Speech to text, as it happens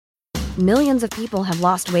Millions of people have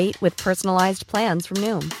lost weight with personalized plans from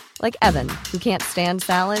Noom. Like Evan, who can't stand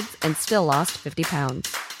salads and still lost 50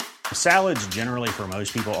 pounds. Salads generally for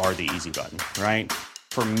most people are the easy button, right?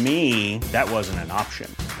 For me, that wasn't an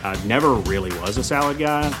option. I never really was a salad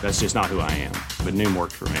guy. That's just not who I am. But Noom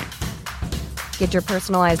worked for me. Get your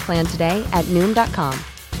personalized plan today at Noom.com.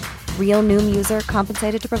 Real Noom user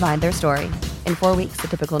compensated to provide their story. In 4 weeks, the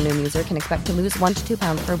typical Noom user can expect to lose 1 to 2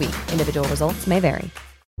 pounds per week. Individual results may vary.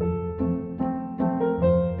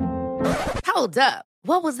 Hold up.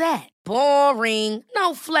 What was that? Boring.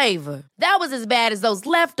 No flavor. That was as bad as those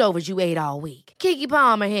leftovers you ate all week. Keke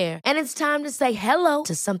Palmer here, and it's time to say hello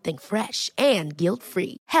to something fresh and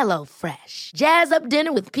guilt-free. Hello Fresh. Jazz up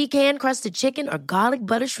dinner with pecan-crusted chicken or garlic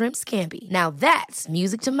butter shrimp scampi. Now that's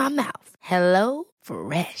music to my mouth. Hello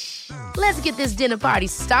Fresh. Let's get this dinner party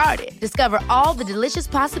started. Discover all the delicious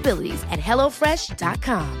possibilities at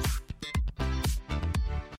hellofresh.com.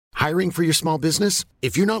 Hiring for your small business?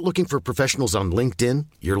 If you're not looking for professionals on LinkedIn,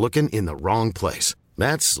 you're looking in the wrong place.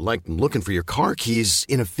 That's like looking for your car keys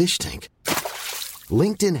in a fish tank.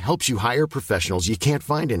 LinkedIn helps you hire professionals you can't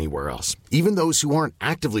find anywhere else, even those who aren't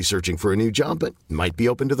actively searching for a new job but might be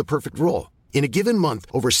open to the perfect role. In a given month,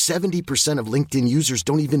 over 70% of LinkedIn users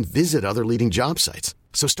don't even visit other leading job sites.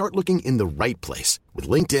 So start looking in the right place. With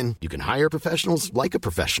LinkedIn, you can hire professionals like a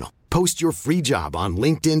professional. Post your free job on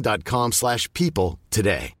linkedin.com/people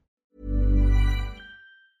today.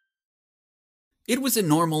 It was a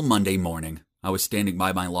normal Monday morning. I was standing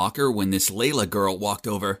by my locker when this Layla girl walked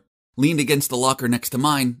over, leaned against the locker next to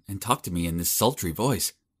mine, and talked to me in this sultry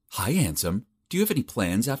voice. "Hi, handsome. Do you have any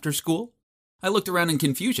plans after school?" I looked around in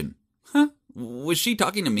confusion. Huh? Was she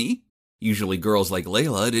talking to me? Usually girls like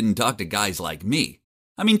Layla didn't talk to guys like me.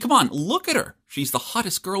 I mean, come on, look at her. She's the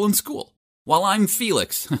hottest girl in school. While I'm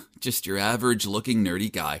Felix, just your average-looking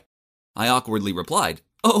nerdy guy. I awkwardly replied,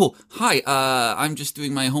 "Oh, hi, I'm just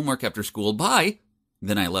doing my homework after school. Bye."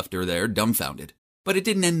 Then I left her there, dumbfounded. But it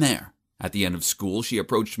didn't end there. At the end of school, she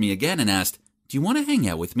approached me again and asked, "Do you want to hang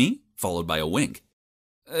out with me?" Followed by a wink.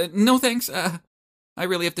 No thanks, I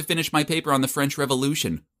really have to finish my paper on the French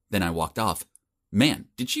Revolution." Then I walked off. Man,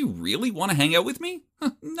 did she really want to hang out with me?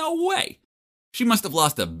 No way. She must have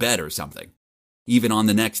lost a bet or something. Even on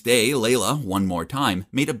the next day, Layla, one more time,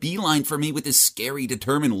 made a beeline for me with this scary,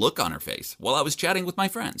 determined look on her face while I was chatting with my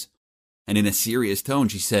friends. And in a serious tone,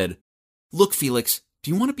 she said, "Look, Felix, do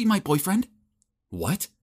you want to be my boyfriend?" What?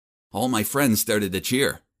 All my friends started to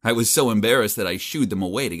cheer. I was so embarrassed that I shooed them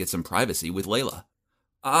away to get some privacy with Layla.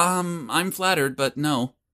 I'm flattered, but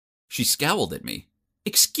no." She scowled at me.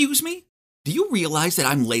 "Excuse me? Do you realize that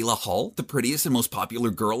I'm Layla Hall, the prettiest and most popular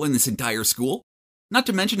girl in this entire school? Not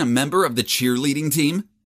to mention a member of the cheerleading team?"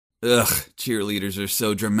 Ugh, cheerleaders are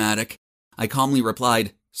so dramatic. I calmly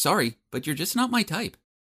replied, "Sorry, but you're just not my type."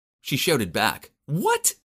 She shouted back,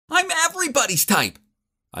 "What? I'm everybody's type."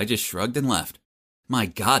 I just shrugged and left. My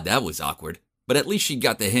God, that was awkward. But at least she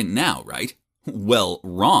got the hint now, right? Well,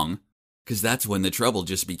 wrong. Because that's when the trouble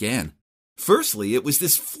just began. Firstly, it was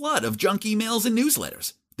this flood of junk emails and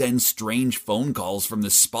newsletters. Then strange phone calls from the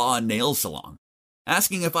spa and nail salon,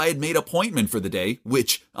 asking if I had made an appointment for the day,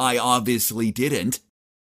 which I obviously didn't.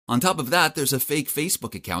 On top of that, there's a fake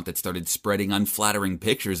Facebook account that started spreading unflattering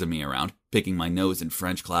pictures of me around, picking my nose in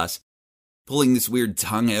French class, pulling this weird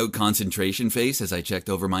tongue-out concentration face as I checked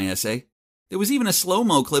over my essay. There was even a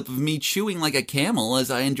slow-mo clip of me chewing like a camel as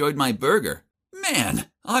I enjoyed my burger. Man,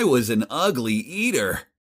 I was an ugly eater.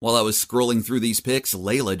 While I was scrolling through these pics,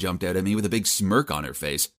 Layla jumped out at me with a big smirk on her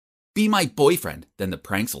face. "Be my boyfriend, then the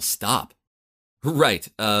pranks'll stop." Right,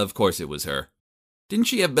 of course it was her. Didn't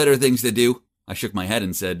she have better things to do? I shook my head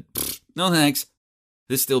and said, "No thanks.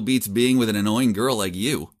 This still beats being with an annoying girl like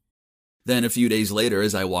you." Then a few days later,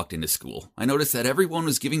 as I walked into school, I noticed that everyone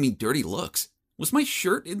was giving me dirty looks. Was my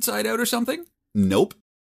shirt inside out or something? Nope.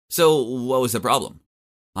 So what was the problem?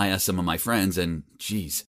 I asked some of my friends and,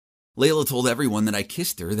 geez, Layla told everyone that I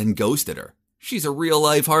kissed her, then ghosted her. She's a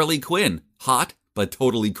real-life Harley Quinn. Hot, but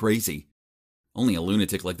totally crazy. Only a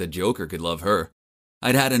lunatic like the Joker could love her.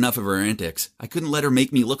 I'd had enough of her antics. I couldn't let her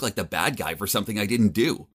make me look like the bad guy for something I didn't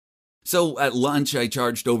do. So at lunch, I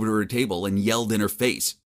charged over to her table and yelled in her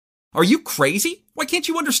face, "Are you crazy? Why can't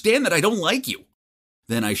you understand that I don't like you?"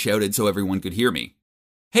 Then I shouted so everyone could hear me,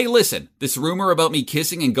 "Hey, listen, this rumor about me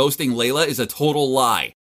kissing and ghosting Layla is a total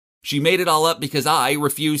lie. She made it all up because I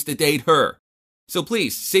refused to date her. So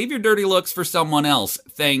please, save your dirty looks for someone else.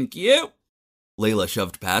 Thank you." Layla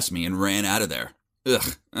shoved past me and ran out of there.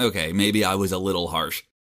 Ugh, okay, maybe I was a little harsh.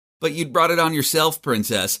 But you'd brought it on yourself,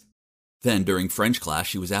 princess. Then during French class,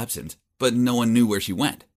 she was absent, but no one knew where she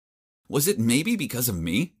went. Was it maybe because of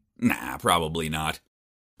me? Nah, probably not.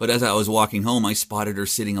 But as I was walking home, I spotted her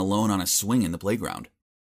sitting alone on a swing in the playground.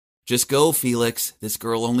 Just go, Felix. This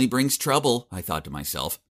girl only brings trouble, I thought to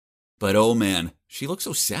myself. But oh man, she looked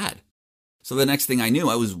so sad. So the next thing I knew,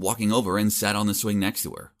 I was walking over and sat on the swing next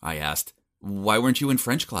to her. I asked, "Why weren't you in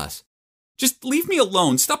French class?" "Just leave me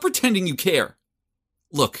alone. Stop pretending you care."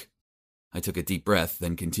 "Look." I took a deep breath,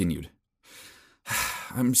 then continued.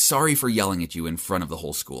 "I'm sorry for yelling at you in front of the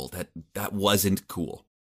whole school. That wasn't cool.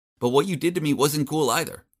 But what you did to me wasn't cool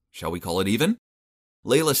either. Shall we call it even?"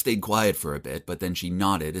 Layla stayed quiet for a bit, but then she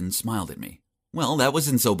nodded and smiled at me. Well, that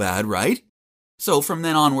wasn't so bad, right? So from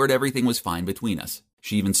then onward, everything was fine between us.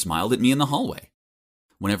 She even smiled at me in the hallway.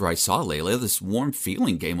 Whenever I saw Layla, this warm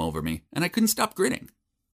feeling came over me, and I couldn't stop grinning.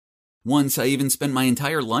 Once, I even spent my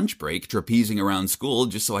entire lunch break trapezing around school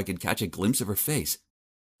just so I could catch a glimpse of her face.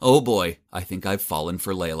 Oh boy, I think I've fallen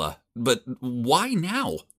for Layla. But why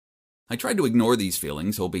now? I tried to ignore these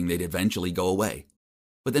feelings, hoping they'd eventually go away.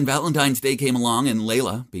 But then Valentine's Day came along, and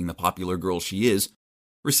Layla, being the popular girl she is,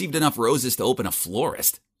 received enough roses to open a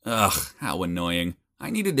florist. Ugh, how annoying.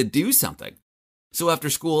 I needed to do something. So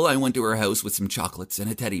after school, I went to her house with some chocolates and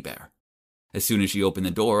a teddy bear. As soon as she opened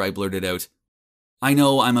the door, I blurted out, "I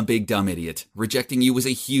know I'm a big dumb idiot. Rejecting you was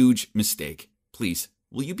a huge mistake. Please,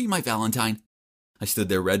 will you be my Valentine?" I stood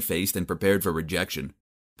there red-faced and prepared for rejection.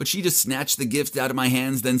 But she just snatched the gift out of my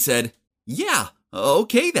hands, then said, "Yeah,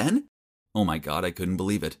 okay then." Oh my God, I couldn't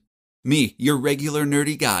believe it. Me, your regular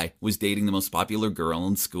nerdy guy, was dating the most popular girl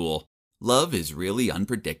in school. Love is really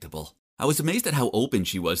unpredictable. I was amazed at how open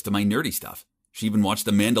she was to my nerdy stuff. She even watched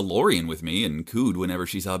The Mandalorian with me and cooed whenever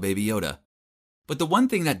she saw Baby Yoda. But the one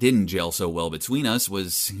thing that didn't gel so well between us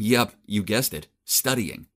was, yep, you guessed it,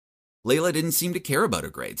 studying. Layla didn't seem to care about her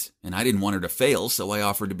grades, and I didn't want her to fail, so I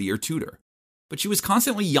offered to be her tutor. But she was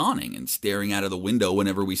constantly yawning and staring out of the window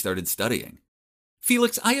whenever we started studying.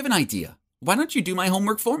 "Felix, I have an idea. Why don't you do my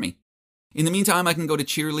homework for me? In the meantime, I can go to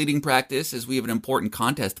cheerleading practice as we have an important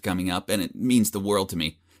contest coming up, and it means the world to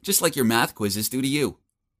me, just like your math quizzes do to you."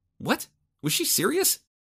 What? Was she serious?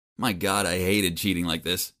 My God, I hated cheating like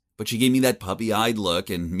this. But she gave me that puppy-eyed look,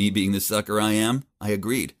 and me being the sucker I am, I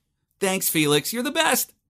agreed. "Thanks, Felix, you're the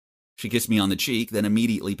best." She kissed me on the cheek, then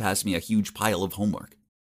immediately passed me a huge pile of homework.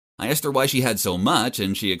 I asked her why she had so much,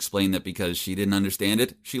 and she explained that because she didn't understand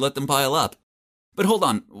it, she let them pile up. But hold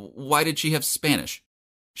on, why did she have Spanish?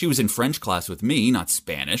 She was in French class with me, not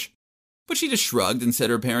Spanish. But she just shrugged and said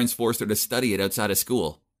her parents forced her to study it outside of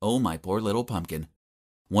school. Oh, my poor little pumpkin.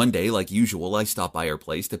 One day, like usual, I stopped by her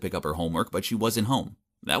place to pick up her homework, but she wasn't home.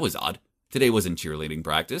 That was odd. Today wasn't cheerleading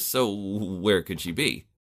practice, so where could she be?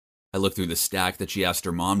 I looked through the stack that she asked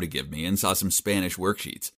her mom to give me and saw some Spanish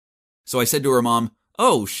worksheets. So I said to her mom,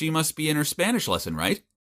 "Oh, she must be in her Spanish lesson, right?"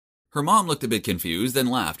 Her mom looked a bit confused, then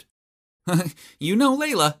laughed. "You know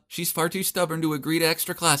Layla, she's far too stubborn to agree to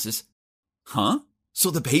extra classes." Huh?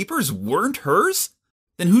 So the papers weren't hers?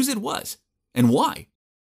 Then whose it was? And why?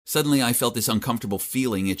 Suddenly I felt this uncomfortable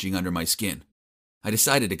feeling itching under my skin. I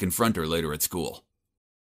decided to confront her later at school.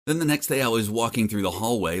 Then the next day I was walking through the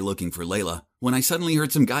hallway looking for Layla when I suddenly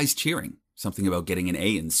heard some guys cheering, something about getting an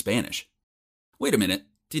A in Spanish. Wait a minute,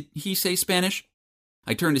 did he say Spanish?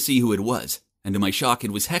 I turned to see who it was, and to my shock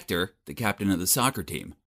it was Hector, the captain of the soccer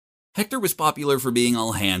team. Hector was popular for being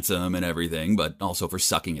all handsome and everything, but also for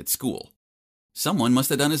sucking at school. Someone must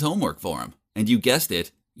have done his homework for him, and you guessed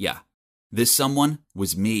it, yeah. This someone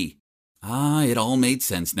was me. Ah, it all made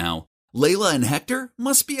sense now. Layla and Hector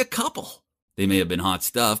must be a couple. They may have been hot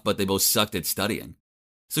stuff, but they both sucked at studying.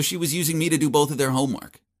 So she was using me to do both of their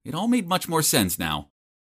homework. It all made much more sense now.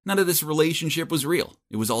 None of this relationship was real.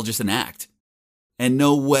 It was all just an act. And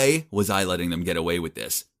no way was I letting them get away with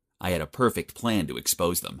this. I had a perfect plan to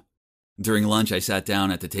expose them. During lunch, I sat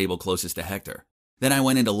down at the table closest to Hector. Then I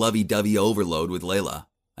went into lovey-dovey overload with Layla.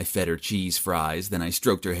 I fed her cheese fries, then I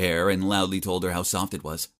stroked her hair and loudly told her how soft it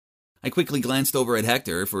was. I quickly glanced over at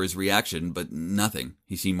Hector for his reaction, but nothing.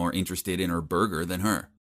 He seemed more interested in her burger than her.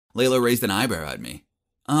 Layla raised an eyebrow at me.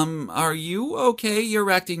 Are you okay?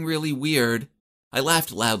 You're acting really weird." I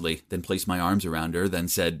laughed loudly, then placed my arms around her, then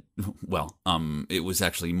said, it was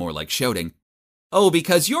actually more like shouting, "Oh,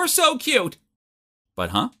 because you're so cute!"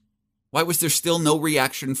 But why was there still no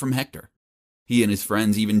reaction from Hector? He and his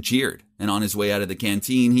friends even cheered, and on his way out of the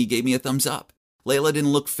canteen, he gave me a thumbs up. Layla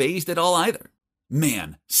didn't look fazed at all either.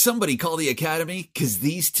 Man, somebody call the academy, 'cause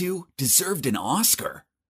these two deserved an Oscar.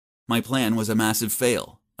 My plan was a massive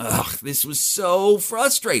fail. Ugh, this was so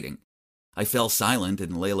frustrating. I fell silent,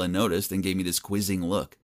 and Layla noticed and gave me this quizzing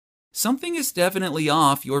look. "Something is definitely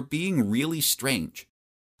off. You're being really strange."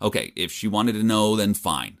 Okay, if she wanted to know, then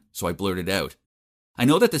fine, so I blurted out. I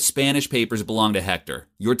know that the Spanish papers belong to Hector.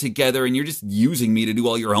 You're together and you're just using me to do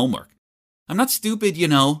all your homework. I'm not stupid, you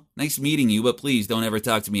know. Nice meeting you, but please don't ever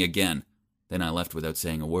talk to me again. Then I left without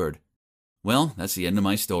saying a word. Well, that's the end of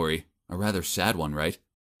my story. A rather sad one, right?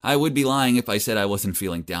 I would be lying if I said I wasn't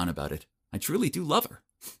feeling down about it. I truly do love her.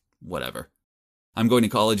 Whatever. I'm going to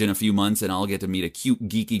college in a few months and I'll get to meet a cute,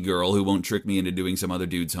 geeky girl who won't trick me into doing some other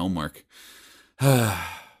dude's homework. Sorry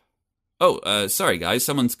guys,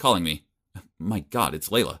 someone's calling me. My God, it's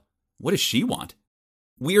Layla. What does she want?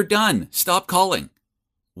 We're done. Stop calling.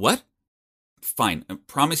 What? Fine.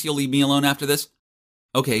 Promise you'll leave me alone after this?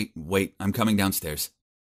 Okay, wait, I'm coming downstairs.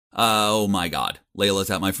 Oh my God.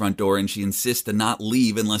 Layla's at my front door and she insists to not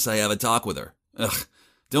leave unless I have a talk with her. Ugh.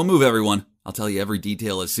 Don't move, everyone. I'll tell you every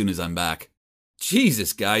detail as soon as I'm back.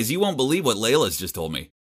 Jesus, guys, you won't believe what Layla's just told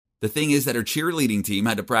me. The thing is that her cheerleading team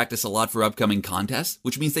had to practice a lot for upcoming contests,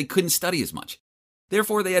 which means they couldn't study as much.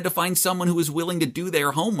 Therefore, they had to find someone who was willing to do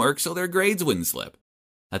their homework so their grades wouldn't slip.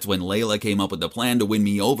 That's when Layla came up with the plan to win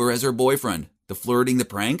me over as her boyfriend. The flirting, the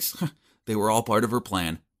pranks, they were all part of her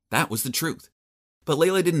plan. That was the truth. But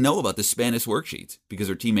Layla didn't know about the Spanish worksheets because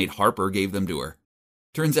her teammate Harper gave them to her.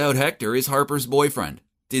 Turns out Hector is Harper's boyfriend.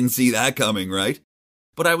 Didn't see that coming, right?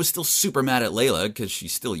 But I was still super mad at Layla because she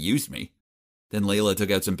still used me. Then Layla took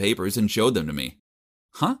out some papers and showed them to me.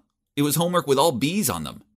 Huh? It was homework with all B's on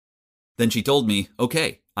them. Then she told me,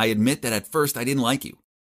 okay, I admit that at first I didn't like you.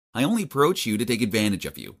 I only approached you to take advantage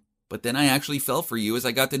of you. But then I actually fell for you as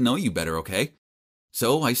I got to know you better, okay?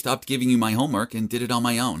 So I stopped giving you my homework and did it on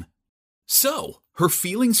my own. So, her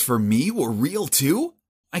feelings for me were real too?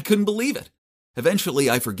 I couldn't believe it. Eventually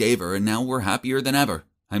I forgave her and now we're happier than ever.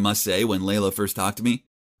 I must say, when Layla first talked to me,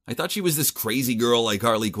 I thought she was this crazy girl like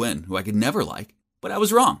Harley Quinn, who I could never like. But I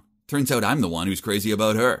was wrong. Turns out I'm the one who's crazy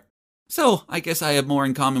about her. So, I guess I have more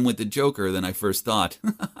in common with the Joker than I first thought.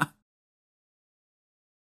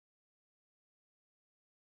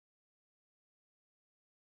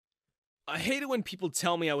 I hate it when people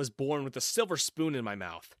tell me I was born with a silver spoon in my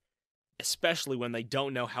mouth, especially when they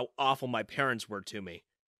don't know how awful my parents were to me.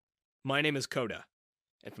 My name is Coda,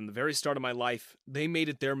 and from the very start of my life, they made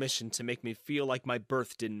it their mission to make me feel like my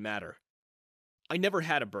birth didn't matter. I never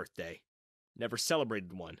had a birthday, never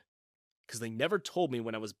celebrated one, because they never told me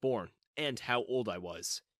when I was born and how old I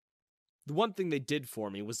was. The one thing they did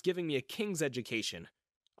for me was giving me a king's education.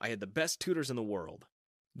 I had the best tutors in the world,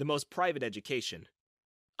 the most private education.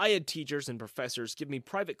 I had teachers and professors give me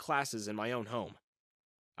private classes in my own home.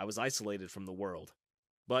 I was isolated from the world,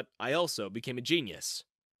 but I also became a genius.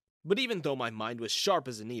 But even though my mind was sharp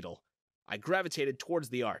as a needle, I gravitated towards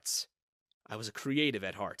the arts. I was a creative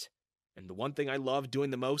at heart, and the one thing I loved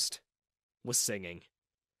doing the most was singing.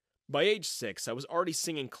 By age 6, I was already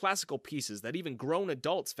singing classical pieces that even grown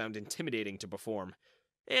adults found intimidating to perform,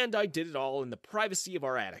 and I did it all in the privacy of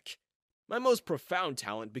our attic. My most profound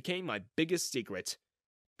talent became my biggest secret,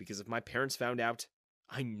 because if my parents found out,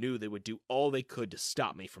 I knew they would do all they could to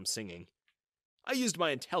stop me from singing. I used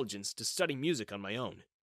my intelligence to study music on my own,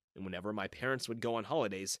 and whenever my parents would go on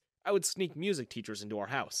holidays, I would sneak music teachers into our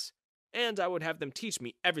house, and I would have them teach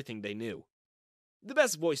me everything they knew. The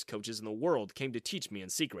best voice coaches in the world came to teach me in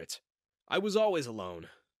secret. I was always alone.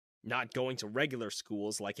 Not going to regular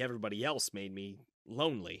schools like everybody else made me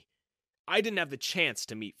lonely. I didn't have the chance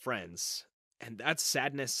to meet friends, and that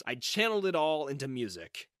sadness, I channeled it all into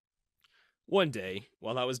music. One day,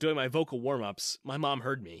 while I was doing my vocal warm-ups, my mom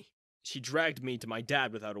heard me. She dragged me to my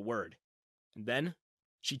dad without a word. And then,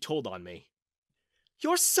 she told on me.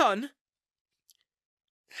 "Your son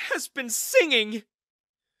has been singing!"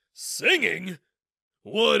 Singing?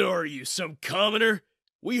 What are you, some commoner?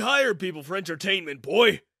 We hire people for entertainment,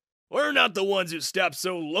 boy. We're not the ones who stop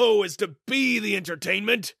so low as to be the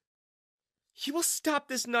entertainment. You will stop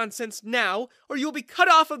this nonsense now, or you will be cut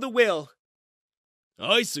off of the will.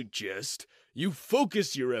 I suggest you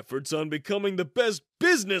focus your efforts on becoming the best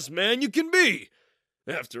businessman you can be.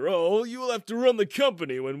 After all, you will have to run the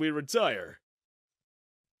company when we retire.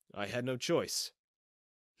 I had no choice.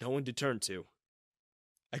 No one to turn to.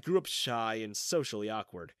 I grew up shy and socially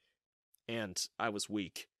awkward. And I was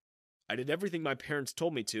weak. I did everything my parents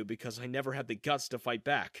told me to because I never had the guts to fight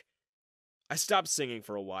back. I stopped singing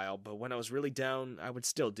for a while, but when I was really down, I would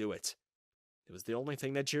still do it. It was the only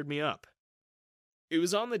thing that cheered me up. It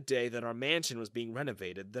was on the day that our mansion was being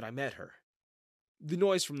renovated that I met her. The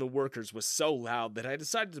noise from the workers was so loud that I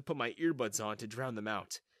decided to put my earbuds on to drown them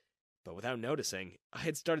out. But without noticing, I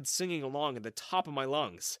had started singing along at the top of my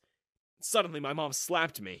lungs. Suddenly, my mom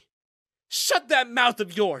slapped me. "Shut that mouth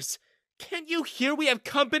of yours! Can't you hear we have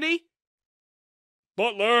company?"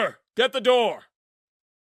 Butler, get the door!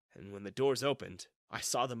 And when the doors opened, I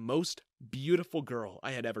saw the most beautiful girl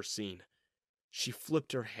I had ever seen. She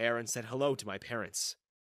flipped her hair and said hello to my parents.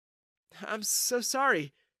 "I'm so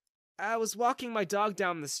sorry. I was walking my dog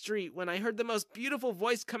down the street when I heard the most beautiful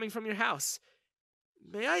voice coming from your house.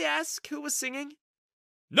 May I ask who was singing?"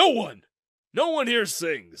 No one! No one here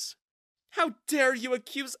sings! "How dare you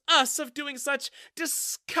accuse us of doing such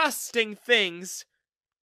disgusting things?"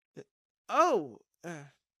 "Oh,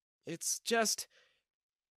 it's just...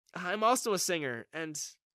 I'm also a singer, and...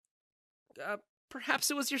 perhaps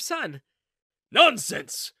it was your son."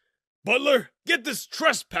 Nonsense! Butler, get this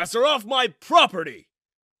trespasser off my property!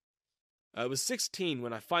 I was 16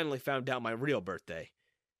 when I finally found out my real birthday.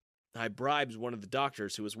 I bribed one of the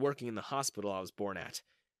doctors who was working in the hospital I was born at,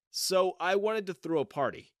 so I wanted to throw a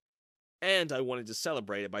party. And I wanted to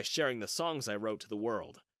celebrate it by sharing the songs I wrote to the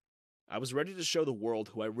world. I was ready to show the world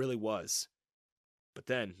who I really was. But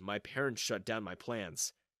then, my parents shut down my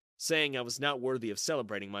plans, saying I was not worthy of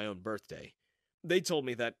celebrating my own birthday. They told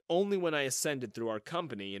me that only when I ascended through our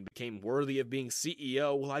company and became worthy of being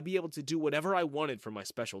CEO will I be able to do whatever I wanted for my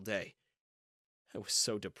special day. I was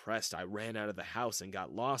so depressed I ran out of the house and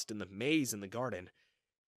got lost in the maze in the garden.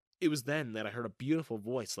 It was then that I heard a beautiful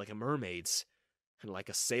voice like a mermaid's, and like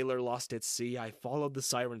a sailor lost at sea, I followed the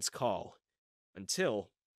siren's call,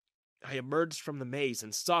 until I emerged from the maze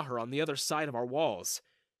and saw her on the other side of our walls,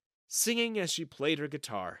 singing as she played her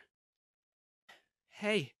guitar.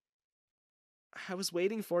 "Hey, I was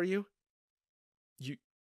waiting for you."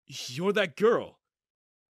 You're that girl.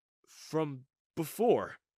 From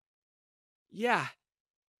before. "Yeah,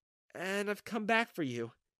 and I've come back for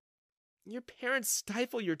you. Your parents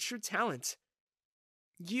stifle your true talent.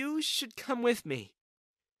 You should come with me."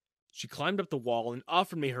 She climbed up the wall and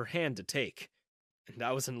offered me her hand to take, and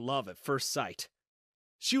I was in love at first sight.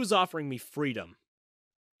 She was offering me freedom,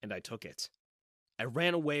 and I took it. I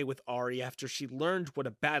ran away with Ari after she learned what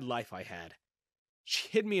a bad life I had. She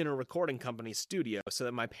hid me in her recording company's studio so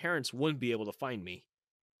that my parents wouldn't be able to find me.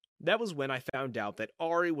 That was when I found out that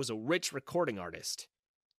Ari was a rich recording artist.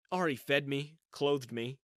 Ari fed me, clothed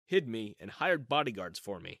me, hid me, and hired bodyguards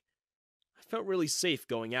for me. I felt really safe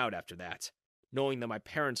going out after that, knowing that my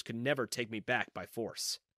parents could never take me back by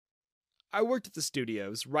force. I worked at the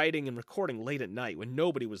studios, writing and recording late at night when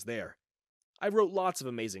nobody was there. I wrote lots of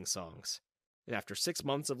amazing songs, and after 6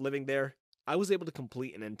 months of living there, I was able to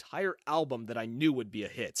complete an entire album that I knew would be a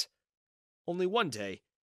hit. Only one day,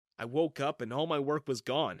 I woke up and all my work was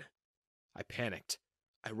gone. I panicked.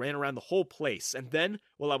 I ran around the whole place, and then,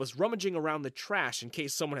 while I was rummaging around the trash in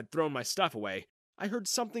case someone had thrown my stuff away, I heard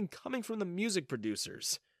something coming from the music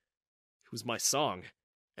producers. It was my song,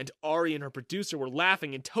 and Ari and her producer were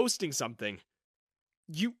laughing and toasting something.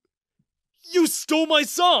 You stole my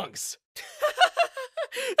songs!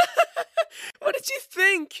 What did you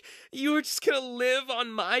think? You were just gonna live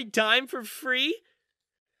on my dime for free?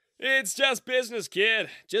 It's just business,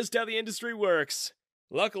 kid. Just how the industry works.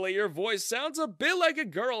 Luckily, your voice sounds a bit like a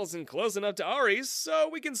girl's and close enough to Ari's, so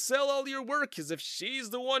we can sell all your work as if she's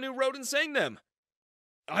the one who wrote and sang them.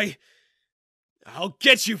 I'll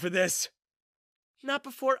get you for this. Not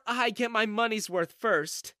before I get my money's worth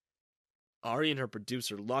first. Ari and her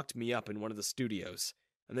producer locked me up in one of the studios,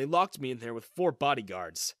 and they locked me in there with 4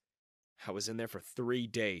 bodyguards. I was in there for 3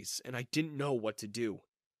 days, and I didn't know what to do.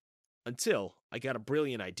 Until I got a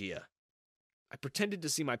brilliant idea. I pretended to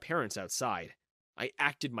see my parents outside. I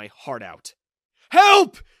acted my heart out.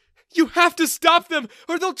 "Help! You have to stop them,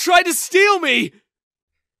 or they'll try to steal me!"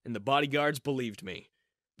 And the bodyguards believed me.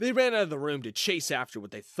 They ran out of the room to chase after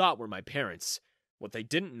what they thought were my parents. What they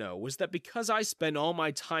didn't know was that because I spent all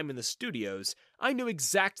my time in the studios, I knew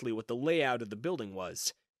exactly what the layout of the building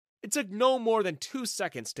was. It took no more than 2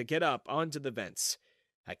 seconds to get up onto the vents.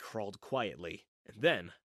 I crawled quietly, and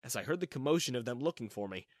then, as I heard the commotion of them looking for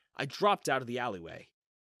me, I dropped out of the alleyway.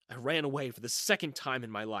 I ran away for the second time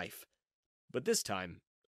in my life. But this time,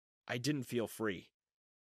 I didn't feel free.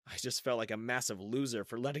 I just felt like a massive loser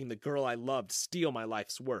for letting the girl I loved steal my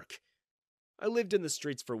life's work. I lived in the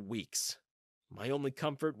streets for weeks. My only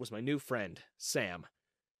comfort was my new friend, Sam.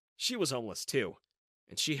 She was homeless too,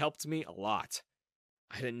 and she helped me a lot.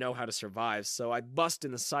 I didn't know how to survive, so I bussed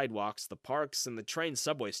in the sidewalks, the parks, and the train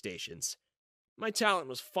subway stations. My talent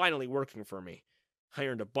was finally working for me. I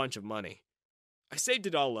earned a bunch of money. I saved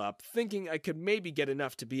it all up, thinking I could maybe get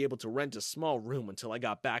enough to be able to rent a small room until I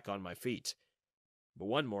got back on my feet. But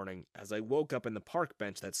one morning, as I woke up in the park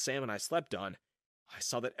bench that Sam and I slept on, I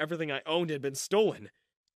saw that everything I owned had been stolen.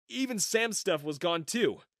 Even Sam's stuff was gone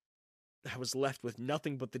too. I was left with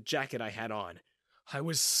nothing but the jacket I had on. I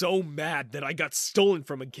was so mad that I got stolen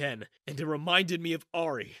from again, and it reminded me of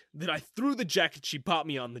Ari, that I threw the jacket she bought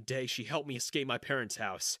me on the day she helped me escape my parents'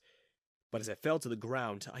 house. But as I fell to the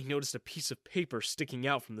ground, I noticed a piece of paper sticking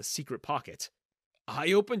out from the secret pocket.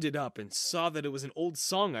 I opened it up and saw that it was an old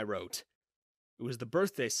song I wrote. It was the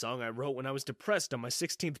birthday song I wrote when I was depressed on my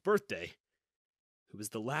 16th birthday. It was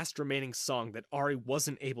the last remaining song that Ari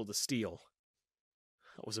wasn't able to steal.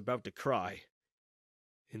 I was about to cry.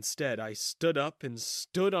 Instead, I stood up and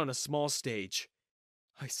stood on a small stage.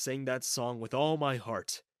 I sang that song with all my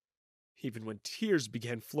heart, even when tears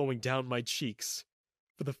began flowing down my cheeks.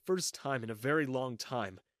 For the first time in a very long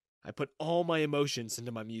time, I put all my emotions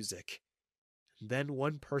into my music. Then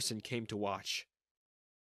one person came to watch.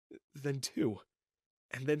 Then two.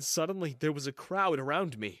 And then suddenly there was a crowd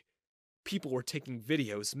around me. People were taking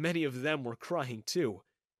videos, many of them were crying too.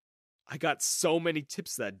 I got so many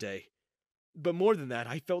tips that day. But more than that,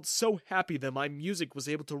 I felt so happy that my music was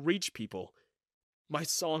able to reach people. My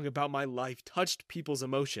song about my life touched people's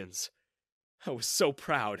emotions. I was so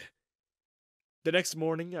proud. The next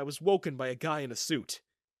morning, I was woken by a guy in a suit.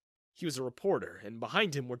 He was a reporter, and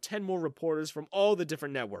behind him were 10 more reporters from all the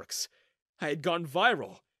different networks. I had gone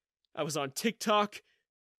viral. I was on TikTok,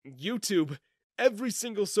 YouTube. Every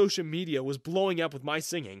single social media was blowing up with my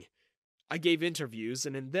singing. I gave interviews,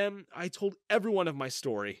 and in them, I told everyone of my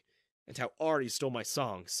story, and how Ari stole my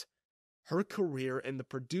songs. Her career and the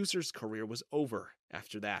producer's career was over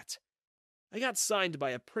after that. I got signed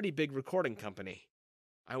by a pretty big recording company.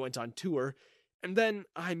 I went on tour, and then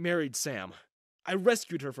I married Sam. I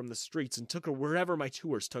rescued her from the streets and took her wherever my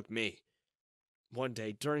tours took me. One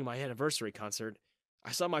day, during my anniversary concert,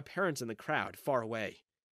 I saw my parents in the crowd, far away.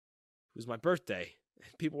 It was my birthday,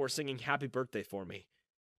 and people were singing happy birthday for me.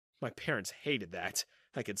 My parents hated that.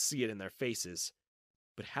 I could see it in their faces.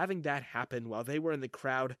 But having that happen while they were in the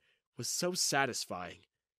crowd was so satisfying,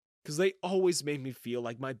 because they always made me feel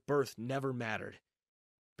like my birth never mattered.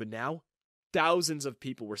 But now, thousands of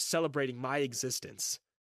people were celebrating my existence.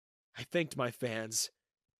 I thanked my fans,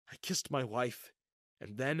 I kissed my wife,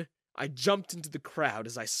 and then I jumped into the crowd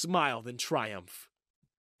as I smiled in triumph.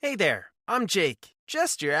 Hey there, I'm Jake,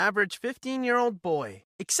 just your average 15-year-old boy.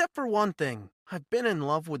 Except for one thing, I've been in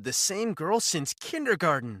love with the same girl since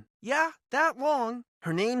kindergarten. Yeah, that long.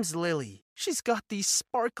 Her name's Lily. She's got these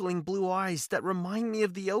sparkling blue eyes that remind me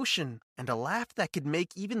of the ocean, and a laugh that could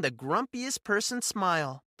make even the grumpiest person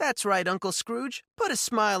smile. That's right, Uncle Scrooge. Put a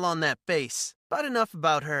smile on that face. But enough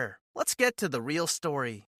about her. Let's get to the real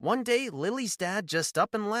story. One day, Lily's dad just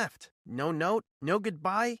up and left. No note, no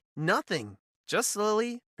goodbye, nothing. Just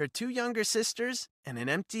Lily, her 2 younger sisters, and an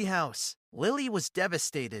empty house. Lily was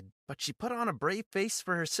devastated, but she put on a brave face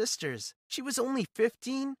for her sisters. She was only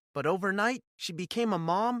 15, but overnight, she became a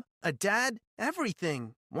mom, a dad,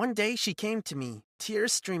 everything. One day she came to me,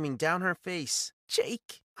 tears streaming down her face.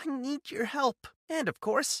 Jake, I need your help. And of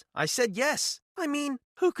course, I said yes. I mean,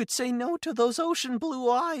 who could say no to those ocean blue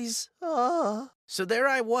eyes? So there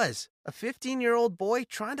I was, a 15-year-old boy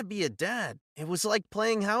trying to be a dad. It was like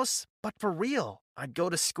playing house, but for real. I'd go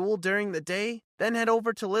to school during the day, then head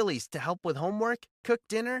over to Lily's to help with homework, cook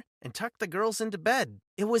dinner, and tuck the girls into bed.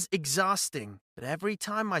 It was exhausting, but every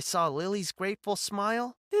time I saw Lily's grateful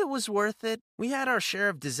smile, it was worth it. We had our share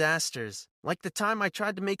of disasters, like the time I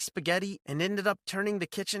tried to make spaghetti and ended up turning the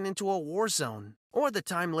kitchen into a war zone. Or the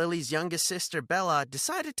time Lily's youngest sister, Bella,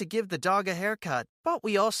 decided to give the dog a haircut. But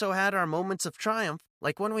we also had our moments of triumph,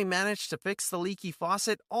 like when we managed to fix the leaky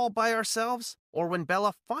faucet all by ourselves, or when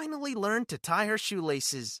Bella finally learned to tie her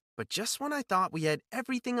shoelaces. But just when I thought we had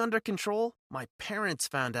everything under control, my parents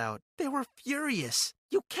found out. They were furious.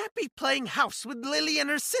 "You can't be playing house with Lily and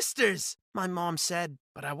her sisters," my mom said.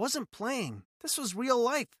 But I wasn't playing. This was real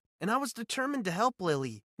life. And I was determined to help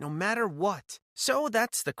Lily, no matter what. So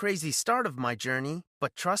that's the crazy start of my journey.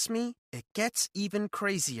 But trust me, it gets even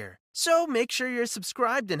crazier. So make sure you're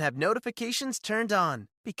subscribed and have notifications turned on,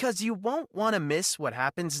 because you won't want to miss what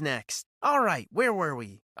happens next. Alright, where were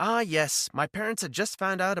we? Yes, my parents had just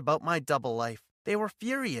found out about my double life. They were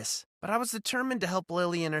furious, but I was determined to help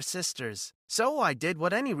Lily and her sisters. So I did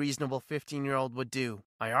what any reasonable 15-year-old would do.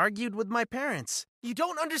 I argued with my parents. "You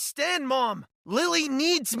don't understand, Mom! Lily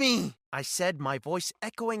needs me!" I said, my voice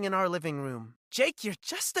echoing in our living room. "Jake, you're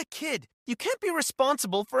just a kid. You can't be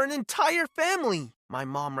responsible for an entire family," my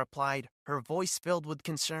mom replied, her voice filled with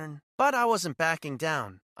concern. But I wasn't backing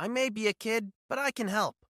down. I may be a kid, but I can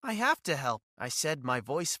help. I have to help. I said, my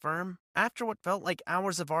voice firm. After what felt like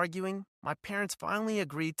hours of arguing, my parents finally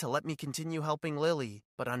agreed to let me continue helping Lily,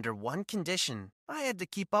 but under one condition. I had to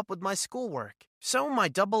keep up with my schoolwork. So my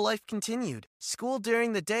double life continued. School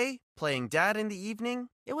during the day, playing dad in the evening.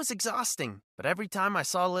 It was exhausting, but every time I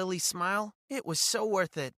saw Lily smile, it was so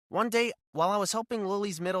worth it. One day, while I was helping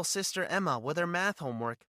Lily's middle sister Emma with her math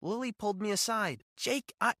homework, Lily pulled me aside.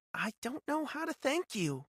 "Jake, I don't know how to thank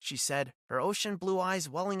you," she said, her ocean blue eyes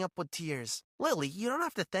welling up with tears. "Lily, you don't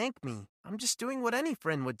have to thank me. I'm just doing what any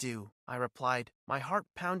friend would do," I replied, my heart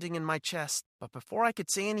pounding in my chest. But before I could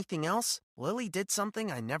say anything else, Lily did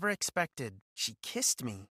something I never expected. She kissed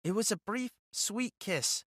me. It was a brief, sweet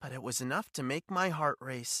kiss, but it was enough to make my heart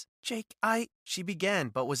race. "Jake, she began,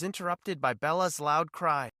 but was interrupted by Bella's loud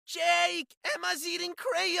cry. "Jake, Emma's eating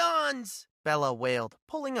crayons!" Bella wailed,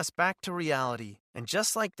 pulling us back to reality. And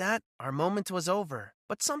just like that, our moment was over.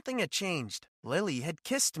 But something had changed. Lily had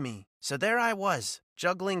kissed me. So there I was,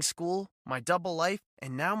 juggling school, my double life,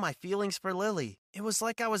 and now my feelings for Lily. It was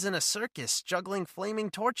like I was in a circus, juggling flaming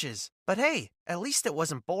torches. But hey, at least it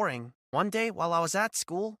wasn't boring. One day, while I was at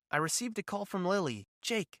school, I received a call from Lily.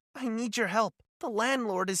 "Jake, I need your help. The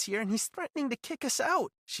landlord is here and he's threatening to kick us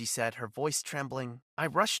out," she said, her voice trembling. I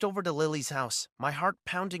rushed over to Lily's house, my heart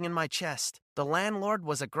pounding in my chest. The landlord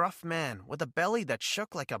was a gruff man with a belly that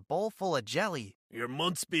shook like a bowl full of jelly. "You're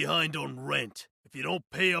months behind on rent. If you don't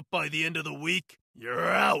pay up by the end of the week, you're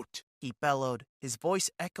out," he bellowed, his voice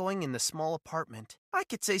echoing in the small apartment. I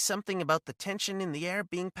could say something about the tension in the air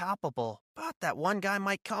being palpable, but that one guy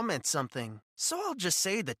might comment something. So I'll just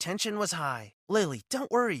say the tension was high. "Lily,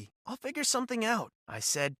 don't worry. I'll figure something out," I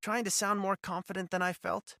said, trying to sound more confident than I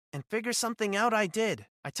felt. And figure something out I did.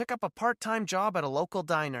 I took up a part-time job at a local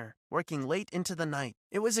diner, working late into the night.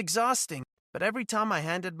 It was exhausting, but every time I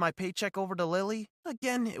handed my paycheck over to Lily,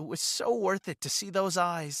 again, it was so worth it to see those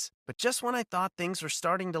eyes. But just when I thought things were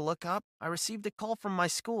starting to look up, I received a call from my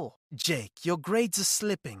school. "Jake, your grades are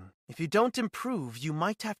slipping. If you don't improve, you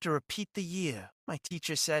might have to repeat the year," my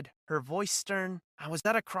teacher said, her voice stern. I was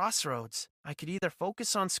at a crossroads. I could either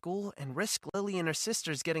focus on school and risk Lily and her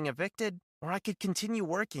sisters getting evicted, or I could continue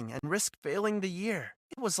working and risk failing the year.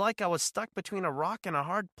 It was like I was stuck between a rock and a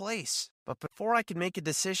hard place. But before I could make a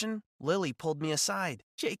decision, Lily pulled me aside.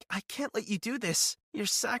 "Jake, I can't let you do this. You're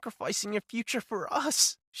sacrificing your future for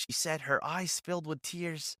us," she said, her eyes filled with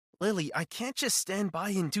tears. "Lily, I can't just stand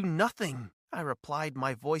by and do nothing," I replied,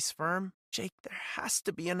 my voice firm. "Jake, there has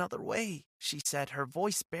to be another way," she said, her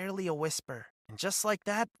voice barely a whisper. And just like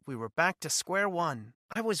that, we were back to square one.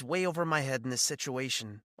 I was way over my head in this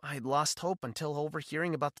situation. I had lost hope until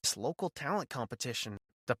overhearing about this local talent competition.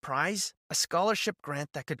 The prize? A scholarship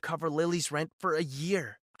grant that could cover Lily's rent for a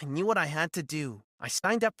year. I knew what I had to do. I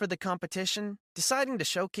signed up for the competition, deciding to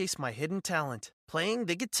showcase my hidden talent, playing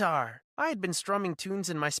the guitar. I had been strumming tunes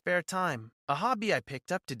in my spare time, a hobby I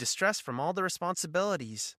picked up to distress from all the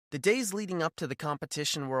responsibilities. The days leading up to the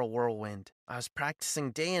competition were a whirlwind. I was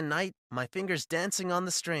practicing day and night, my fingers dancing on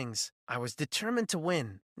the strings. I was determined to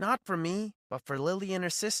win, not for me, but for Lily and her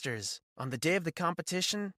sisters. On the day of the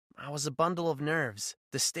competition, I was a bundle of nerves.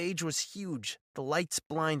 The stage was huge, the lights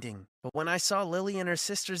blinding. But when I saw Lily and her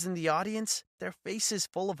sisters in the audience, their faces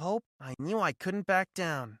full of hope, I knew I couldn't back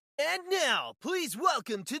down. "And now, please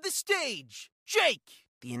welcome to the stage, Jake!"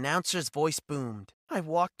 The announcer's voice boomed. I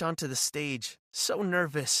walked onto the stage, so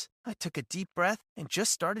nervous. I took a deep breath and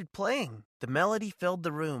just started playing. The melody filled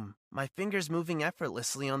the room, my fingers moving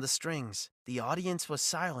effortlessly on the strings. The audience was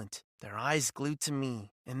silent, their eyes glued to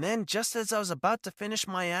me. And then, just as I was about to finish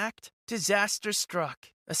my act, disaster struck.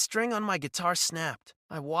 A string on my guitar snapped.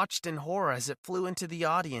 I watched in horror as it flew into the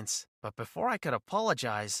audience. But before I could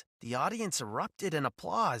apologize, the audience erupted in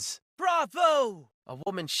applause. "Bravo!" a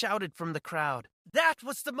woman shouted from the crowd. "That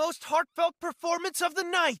was the most heartfelt performance of the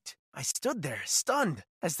night!" I stood there, stunned,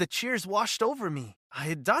 as the cheers washed over me. I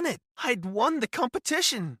had done it. I had won the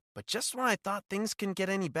competition. But just when I thought things couldn't get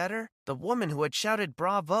any better, the woman who had shouted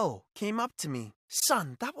bravo came up to me.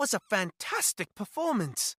 "Son, that was a fantastic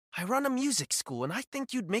performance. I run a music school and I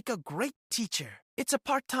think you'd make a great teacher. It's a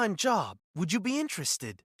part-time job. Would you be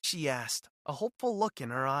interested?" she asked, a hopeful look in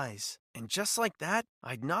her eyes. And just like that,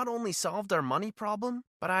 I'd not only solved our money problem,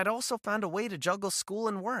 but I'd also found a way to juggle school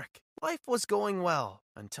and work. Life was going well,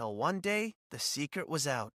 until one day, the secret was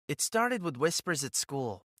out. It started with whispers at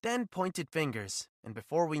school, then pointed fingers, and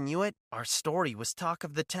before we knew it, our story was talk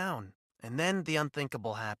of the town. And then the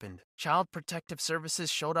unthinkable happened. Child Protective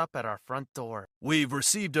Services showed up at our front door. We've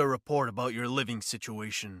received a report about your living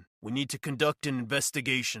situation. We need to conduct an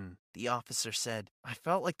investigation, the officer said. I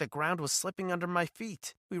felt like the ground was slipping under my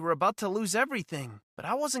feet. We were about to lose everything, but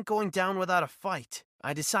I wasn't going down without a fight.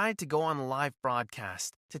 I decided to go on a live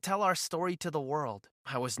broadcast to tell our story to the world.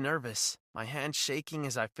 I was nervous, my hands shaking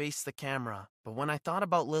as I faced the camera. But when I thought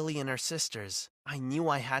about Lily and her sisters, I knew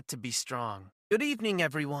I had to be strong. Good evening,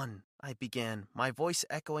 everyone, I began, my voice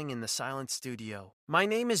echoing in the silent studio. My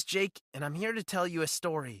name is Jake, and I'm here to tell you a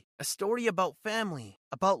story about family,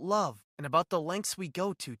 about love, and about the lengths we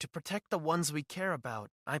go to protect the ones we care about.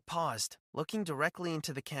 I paused, looking directly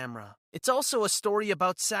into the camera. It's also a story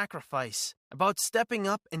about sacrifice, about stepping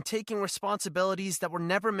up and taking responsibilities that were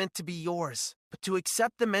never meant to be yours, but to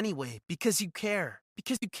accept them anyway because you care.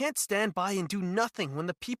 Because you can't stand by and do nothing when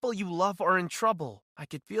the people you love are in trouble. I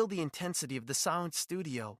could feel the intensity of the silent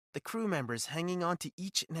studio, the crew members hanging on to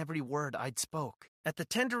each and every word I'd spoke. At the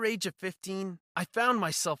tender age of 15, I found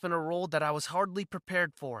myself in a role that I was hardly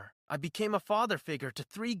prepared for. I became a father figure to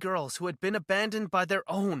 3 girls who had been abandoned by their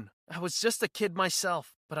own. I was just a kid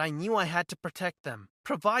myself, but I knew I had to protect them,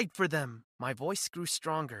 provide for them. My voice grew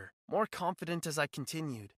stronger, more confident as I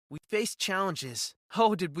continued. We faced challenges.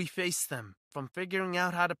 Oh, did we face them? From figuring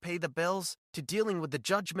out how to pay the bills, to dealing with the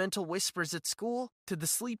judgmental whispers at school, to the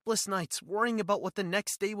sleepless nights worrying about what the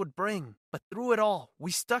next day would bring. But through it all,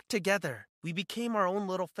 we stuck together. We became our own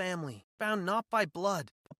little family, bound not by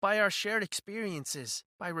blood, but by our shared experiences,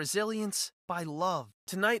 by resilience, by love.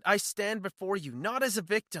 Tonight I stand before you not as a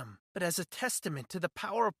victim, but as a testament to the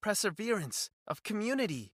power of perseverance, of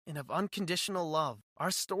community, and of unconditional love.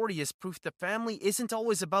 Our story is proof that family isn't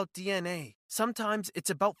always about DNA. Sometimes it's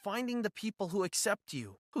about finding the people who accept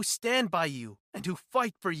you, who stand by you, and who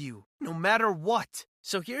fight for you, no matter what.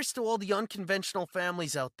 So here's to all the unconventional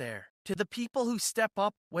families out there, to the people who step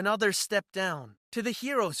up when others step down, to the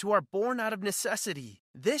heroes who are born out of necessity.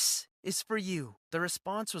 This is for you. The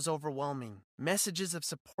response was overwhelming. Messages of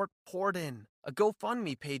support poured in. A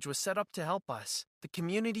GoFundMe page was set up to help us. The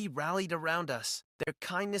community rallied around us, their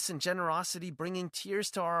kindness and generosity bringing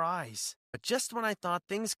tears to our eyes. But just when I thought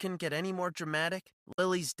things couldn't get any more dramatic,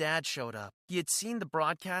 Lily's dad showed up. He had seen the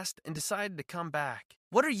broadcast and decided to come back.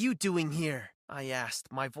 "What are you doing here?" I asked,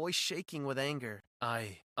 my voice shaking with anger.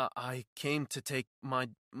 I came to take my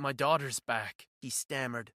daughters back," he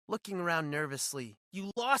stammered, looking around nervously.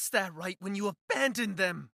 "You lost that right when you abandoned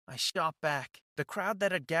them," I shot back. The crowd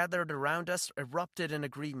that had gathered around us erupted in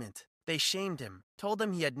agreement. They shamed him, told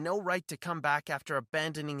him he had no right to come back after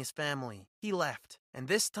abandoning his family. He left, and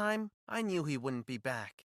this time, I knew he wouldn't be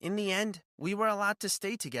back. In the end, we were allowed to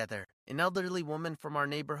stay together. An elderly woman from our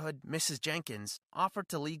neighborhood, Mrs. Jenkins, offered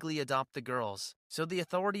to legally adopt the girls, so the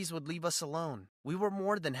authorities would leave us alone. We were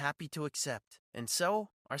more than happy to accept. And so,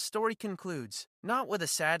 our story concludes, not with a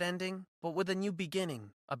sad ending, but with a new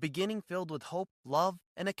beginning. A beginning filled with hope, love,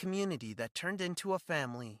 and a community that turned into a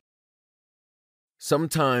family.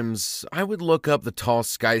 Sometimes I would look up the tall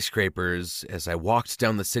skyscrapers as I walked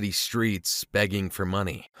down the city streets begging for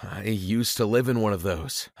money. I used to live in one of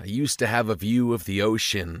those. I used to have a view of the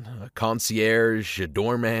ocean, a concierge, a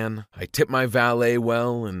doorman. I tipped my valet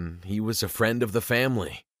well, and he was a friend of the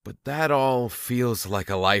family. But that all feels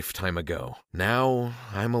like a lifetime ago. Now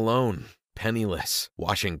I'm alone, penniless,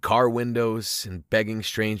 washing car windows and begging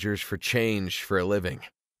strangers for change for a living.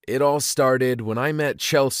 It all started when I met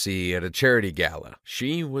Chelsea at a charity gala.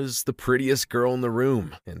 She was the prettiest girl in the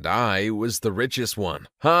room, and I was the richest one.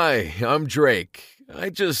 "Hi, I'm Drake. I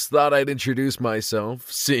just thought I'd introduce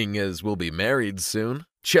myself, seeing as we'll be married soon."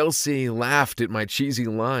 Chelsea laughed at my cheesy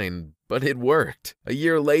line, but it worked. A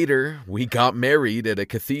year later, we got married at a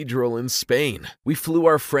cathedral in Spain. We flew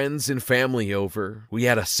our friends and family over. We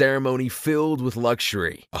had a ceremony filled with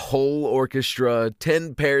luxury. A whole orchestra,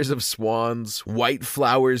 10 pairs of swans, white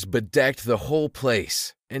flowers bedecked the whole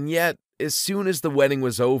place. And yet, as soon as the wedding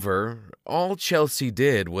was over, all Chelsea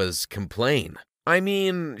did was complain. "I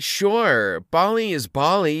mean, sure, Bali is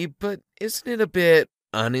Bali, but isn't it a bit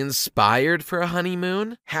uninspired for a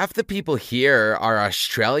honeymoon? Half the people here are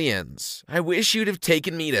Australians. I wish you'd have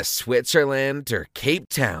taken me to Switzerland or Cape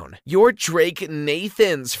Town. You're Drake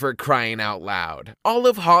Nathans, for crying out loud. All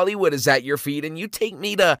of Hollywood is at your feet and you take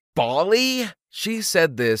me to Bali?" She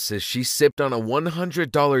said this as she sipped on a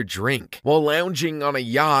 $100 drink while lounging on a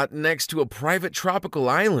yacht next to a private tropical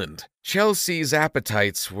island. Chelsea's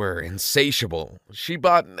appetites were insatiable. She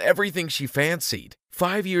bought everything she fancied.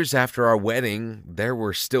 5 years after our wedding, there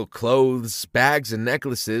were still clothes, bags, and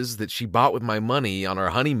necklaces that she bought with my money on our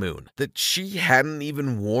honeymoon that she hadn't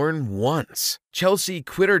even worn once. Chelsea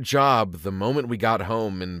quit her job the moment we got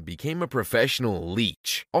home and became a professional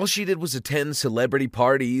leech. All she did was attend celebrity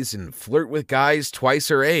parties and flirt with guys twice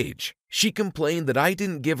her age. She complained that I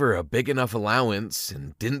didn't give her a big enough allowance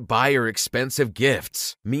and didn't buy her expensive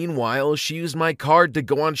gifts. Meanwhile, she used my card to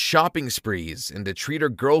go on shopping sprees and to treat her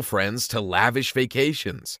girlfriends to lavish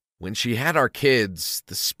vacations. When she had our kids,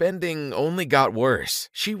 the spending only got worse.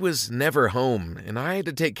 She was never home, and I had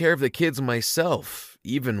to take care of the kids myself,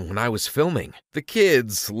 even when I was filming. The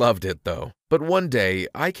kids loved it, though. But one day,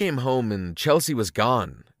 I came home and Chelsea was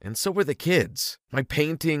gone, and so were the kids. My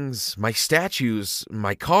paintings, my statues,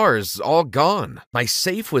 my cars, all gone. My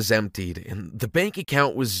safe was emptied, and the bank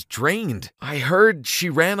account was drained. I heard she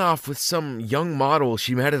ran off with some young model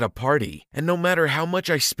she met at a party, and no matter how much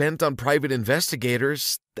I spent on private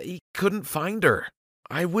investigators, they couldn't find her.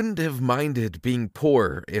 I wouldn't have minded being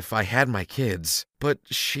poor if I had my kids, but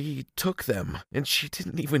she took them, and she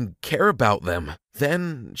didn't even care about them.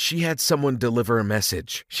 Then she had someone deliver a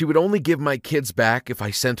message. She would only give my kids back if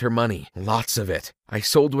I sent her money, lots of it. I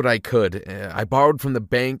sold what I could. I borrowed from the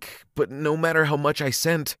bank, but no matter how much I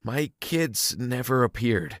sent, my kids never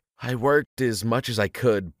appeared. I worked as much as I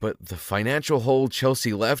could, but the financial hole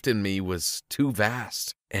Chelsea left in me was too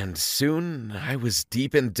vast, and soon I was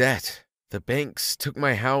deep in debt. The banks took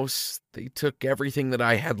my house, they took everything that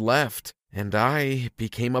I had left, and I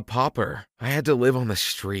became a pauper. I had to live on the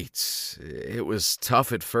streets. It was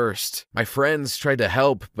tough at first. My friends tried to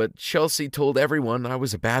help, but Chelsea told everyone I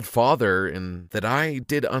was a bad father and that I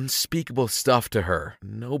did unspeakable stuff to her.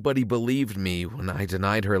 Nobody believed me when I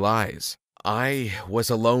denied her lies. I was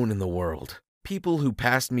alone in the world. People who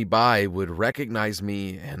passed me by would recognize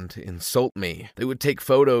me and insult me. They would take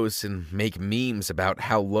photos and make memes about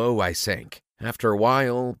how low I sank. After a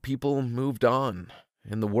while, people moved on,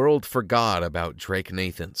 and the world forgot about Drake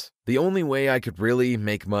Nathans. The only way I could really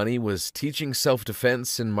make money was teaching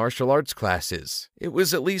self-defense and martial arts classes. It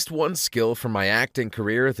was at least one skill from my acting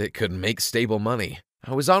career that could make stable money.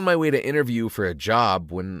 I was on my way to interview for a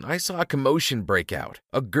job when I saw a commotion break out.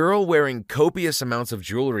 A girl wearing copious amounts of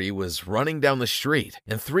jewelry was running down the street,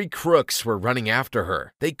 and 3 crooks were running after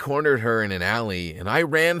her. They cornered her in an alley, and I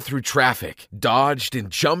ran through traffic, dodged, and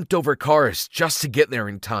jumped over cars just to get there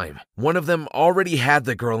in time. One of them already had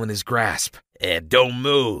the girl in his grasp. Don't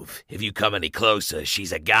move. If you come any closer,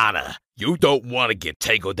 she's a goner. You don't want to get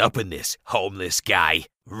tangled up in this, homeless guy.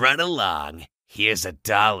 Run along. Here's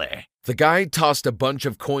 $1. The guy tossed a bunch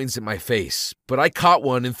of coins at my face, but I caught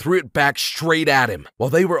one and threw it back straight at him. While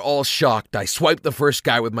they were all shocked, I swiped the first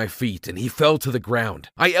guy with my feet and he fell to the ground.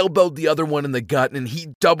 I elbowed the other one in the gut and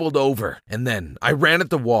he doubled over. And then I ran at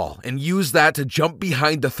the wall and used that to jump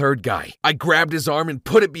behind the third guy. I grabbed his arm and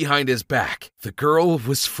put it behind his back. The girl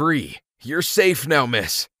was free. "You're safe now,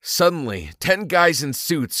 miss." Suddenly, 10 guys in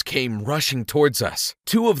suits came rushing towards us.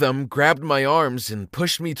 2 of them grabbed my arms and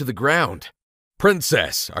pushed me to the ground.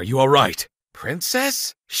 "Princess, are you all right?"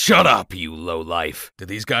 "Princess?" "Shut up, you lowlife. Did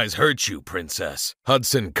these guys hurt you, Princess?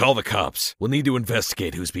 Hudson, call the cops. We'll need to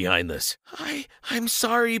investigate who's behind this." I'm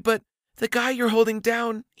sorry, but the guy you're holding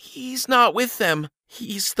down, he's not with them.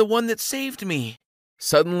 He's the one that saved me."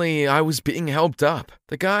 Suddenly, I was being helped up.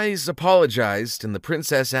 The guys apologized, and the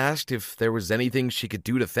princess asked if there was anything she could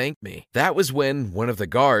do to thank me. That was when one of the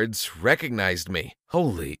guards recognized me.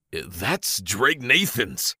 "Holy, that's Drake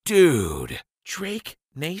Nathans." "Dude, Drake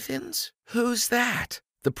Nathans? Who's that?"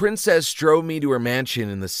 The princess drove me to her mansion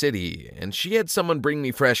in the city, and she had someone bring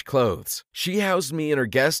me fresh clothes. She housed me in her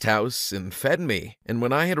guest house and fed me, and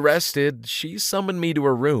when I had rested, she summoned me to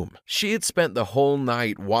her room. She had spent the whole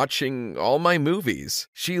night watching all my movies.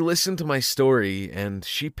 She listened to my story, and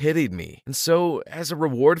she pitied me. And so, as a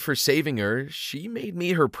reward for saving her, she made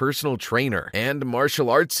me her personal trainer and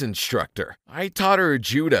martial arts instructor. I taught her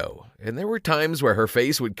judo, and there were times where her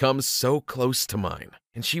face would come so close to mine.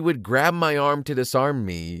 And she would grab my arm to disarm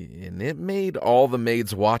me, and it made all the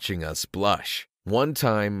maids watching us blush. One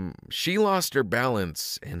time, she lost her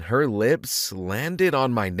balance, and her lips landed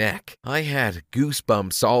on my neck. I had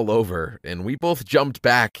goosebumps all over, and we both jumped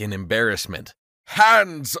back in embarrassment.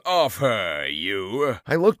 "Hands off her, you!"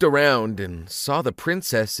 I looked around and saw the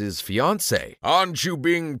princess's fiancé. "Aren't you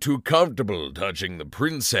being too comfortable touching the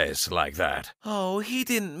princess like that?" "Oh, he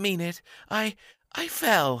didn't mean it. I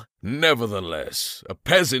fell." "Nevertheless, a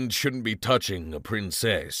peasant shouldn't be touching a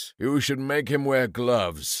princess. You should make him wear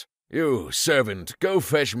gloves." You, servant, go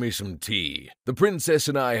fetch me some tea. The princess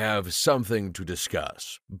and I have something to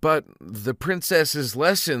discuss. But the princess's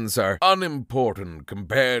lessons are unimportant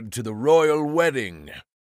compared to the royal wedding.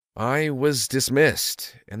 I was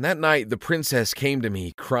dismissed, and that night the princess came to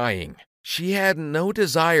me crying. She had no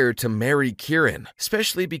desire to marry Kieran,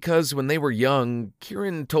 especially because when they were young,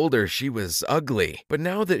 Kieran told her she was ugly. But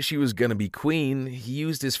now that she was gonna be queen, he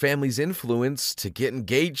used his family's influence to get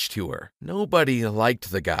engaged to her. Nobody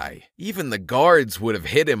liked the guy. Even the guards would have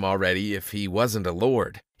hit him already if he wasn't a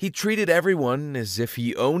lord. He treated everyone as if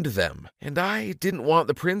he owned them, and I didn't want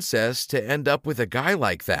the princess to end up with a guy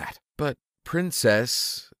like that. But,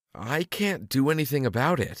 princess, I can't do anything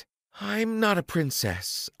about it. I'm not a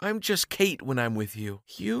princess. I'm just Kate when I'm with you.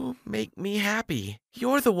 You make me happy.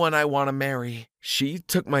 You're the one I want to marry. She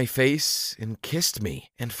took my face and kissed me,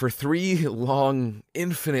 and for 3 long,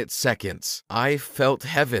 infinite seconds, I felt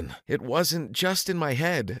heaven. It wasn't just in my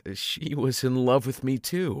head. She was in love with me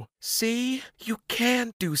too. See? You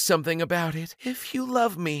can do something about it. If you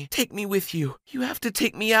love me, take me with you. You have to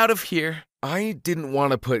take me out of here. I didn't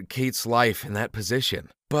want to put Kate's life in that position.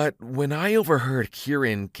 But when I overheard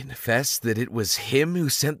Kieran confess that it was him who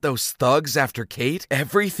sent those thugs after Kate,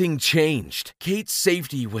 everything changed. Kate's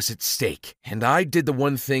safety was at stake, and I did the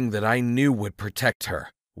one thing that I knew would protect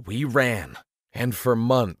her. We ran. And for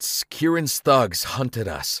months, Kieran's thugs hunted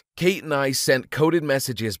us. Kate and I sent coded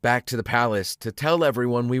messages back to the palace to tell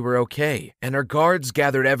everyone we were okay, and our guards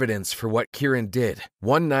gathered evidence for what Kieran did.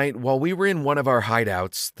 One night, while we were in one of our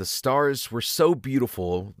hideouts, the stars were so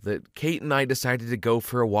beautiful that Kate and I decided to go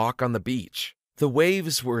for a walk on the beach. The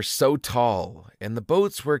waves were so tall, and the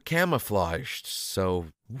boats were camouflaged, so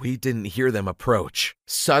we didn't hear them approach.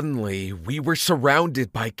 Suddenly, we were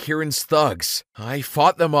surrounded by Kieran's thugs. I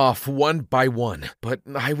fought them off one by one, but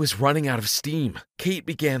I was running out of steam. Kate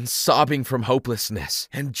began sobbing from hopelessness,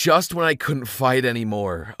 and just when I couldn't fight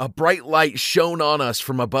anymore, a bright light shone on us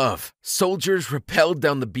from above. Soldiers rappelled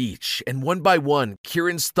down the beach, and one by one,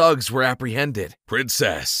 Kieran's thugs were apprehended.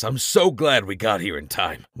 Princess, I'm so glad we got here in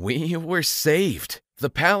time. We were saved. The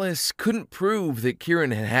palace couldn't prove that Kieran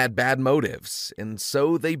had bad motives, and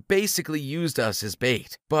so they basically used us as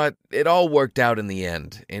bait. But it all worked out in the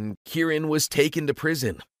end, and Kieran was taken to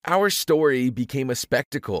prison. Our story became a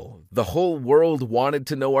spectacle. The whole world wanted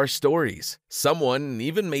to know our stories. Someone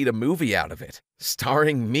even made a movie out of it,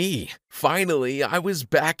 starring me. Finally, I was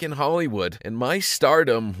back in Hollywood, and my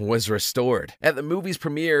stardom was restored. At the movie's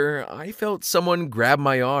premiere, I felt someone grab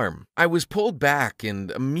my arm. I was pulled back, and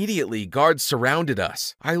immediately guards surrounded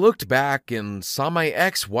us. I looked back and saw my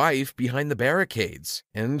ex-wife behind the barricades,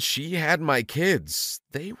 and she had my kids.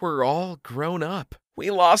 They were all grown up. We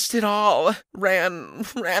lost it all. Ran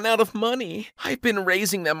out of money. I've been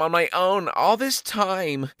raising them on my own all this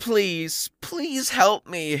time. Please help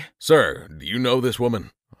me. Sir, do you know this woman?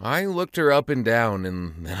 I looked her up and down,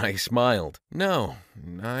 and then I smiled. No,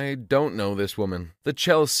 I don't know this woman. The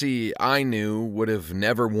Chelsea I knew would have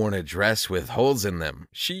never worn a dress with holes in them.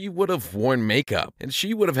 She would have worn makeup, and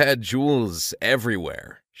she would have had jewels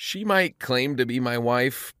everywhere. She might claim to be my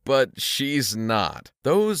wife, but she's not.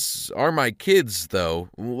 Those are my kids, though.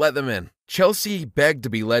 Let them in. Chelsea begged to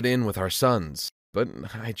be let in with our sons, but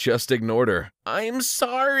I just ignored her. I'm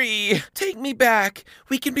sorry. Take me back.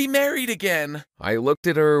 We can be married again. I looked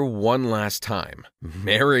at her one last time.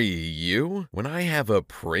 Marry you? When I have a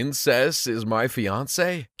princess as my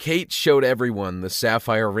fiancé? Kate showed everyone the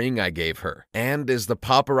sapphire ring I gave her, and as the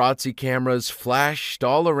paparazzi cameras flashed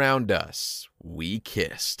all around us, we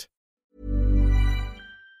kissed.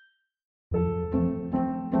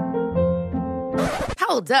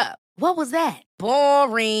 Hold up. What was that?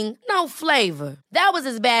 Boring. No flavor. That was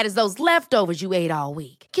as bad as those leftovers you ate all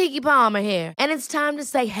week. Keke Palmer here, and it's time to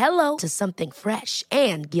say hello to something fresh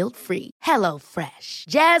and guilt-free. HelloFresh.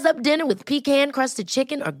 Jazz up dinner with pecan-crusted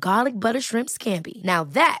chicken or garlic butter shrimp scampi. Now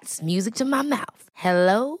that's music to my mouth.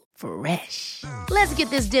 HelloFresh. Let's get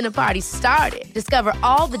this dinner party started. Discover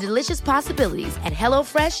all the delicious possibilities at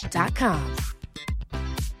HelloFresh.com.